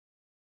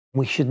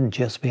We shouldn't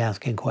just be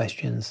asking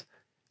questions.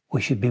 We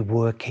should be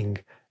working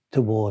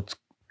towards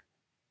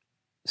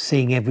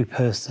seeing every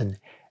person,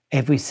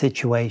 every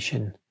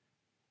situation,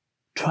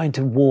 trying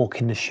to walk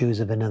in the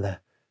shoes of another,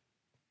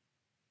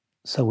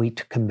 so we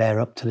can bear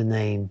up to the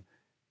name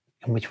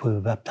in which we were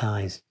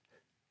baptized,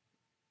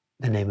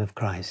 the name of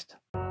Christ.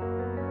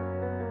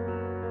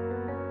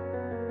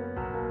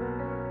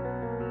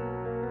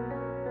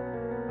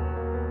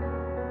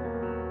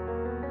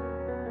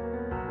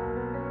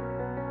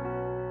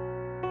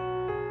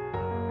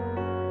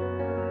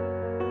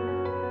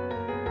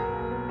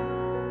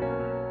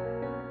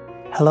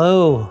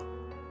 Hello.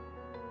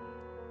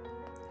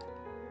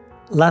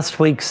 Last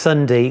week's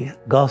Sunday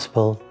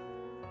Gospel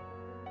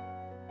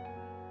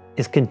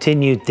is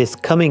continued this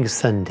coming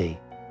Sunday,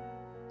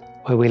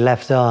 where we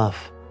left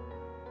off.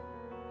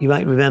 You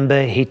might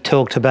remember he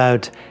talked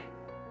about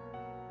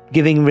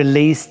giving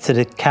release to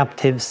the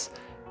captives,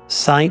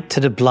 sight to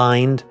the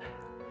blind,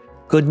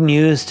 good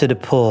news to the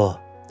poor.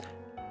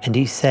 And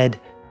he said,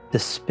 "The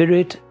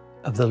Spirit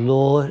of the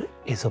Lord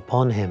is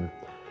upon him."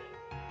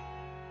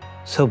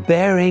 So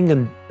bearing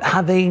and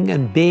having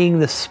and being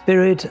the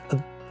Spirit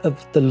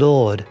of the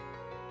Lord,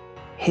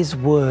 his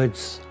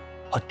words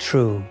are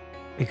true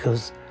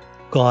because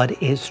God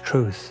is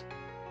truth.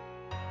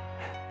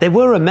 They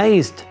were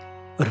amazed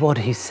at what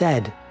he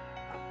said,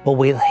 but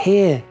we'll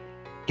hear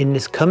in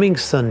this coming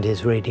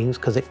Sunday's readings,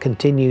 because it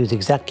continues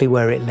exactly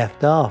where it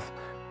left off,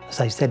 as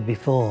I said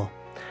before,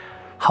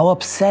 how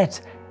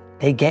upset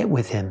they get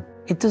with him.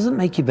 It doesn't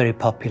make you very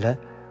popular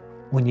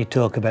when you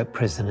talk about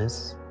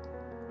prisoners.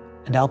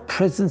 And our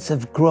prisons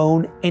have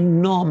grown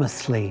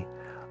enormously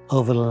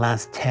over the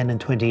last 10 and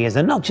 20 years,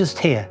 and not just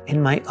here,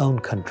 in my own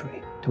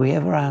country. Do we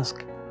ever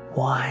ask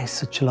why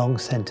such long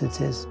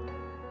sentences?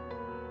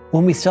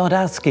 When we start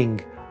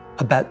asking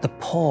about the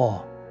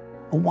poor,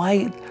 or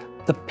why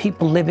the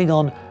people living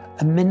on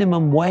a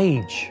minimum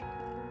wage,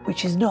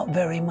 which is not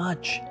very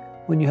much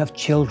when you have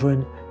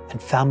children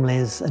and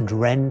families and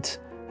rent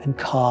and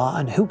car,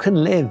 and who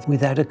can live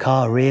without a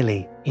car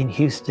really in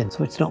Houston?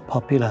 So it's not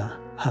popular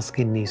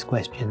asking these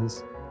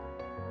questions,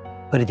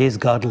 but it is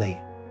godly,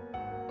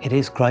 it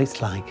is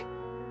Christ-like,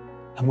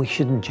 and we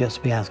shouldn't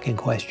just be asking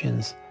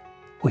questions.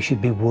 We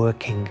should be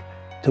working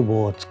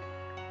towards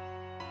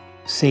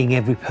seeing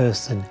every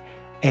person,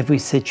 every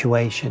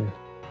situation,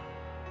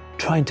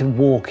 trying to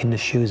walk in the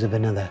shoes of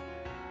another,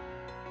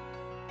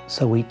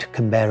 so we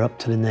can bear up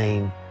to the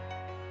name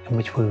in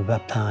which we were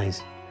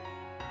baptized,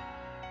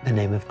 the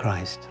name of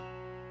Christ.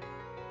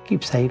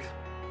 Keep safe,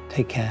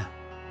 take care.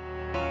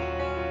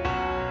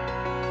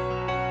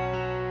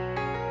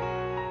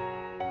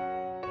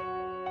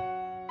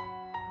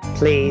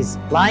 Please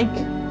like,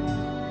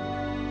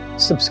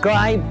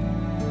 subscribe,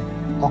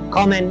 or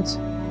comment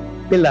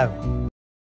below.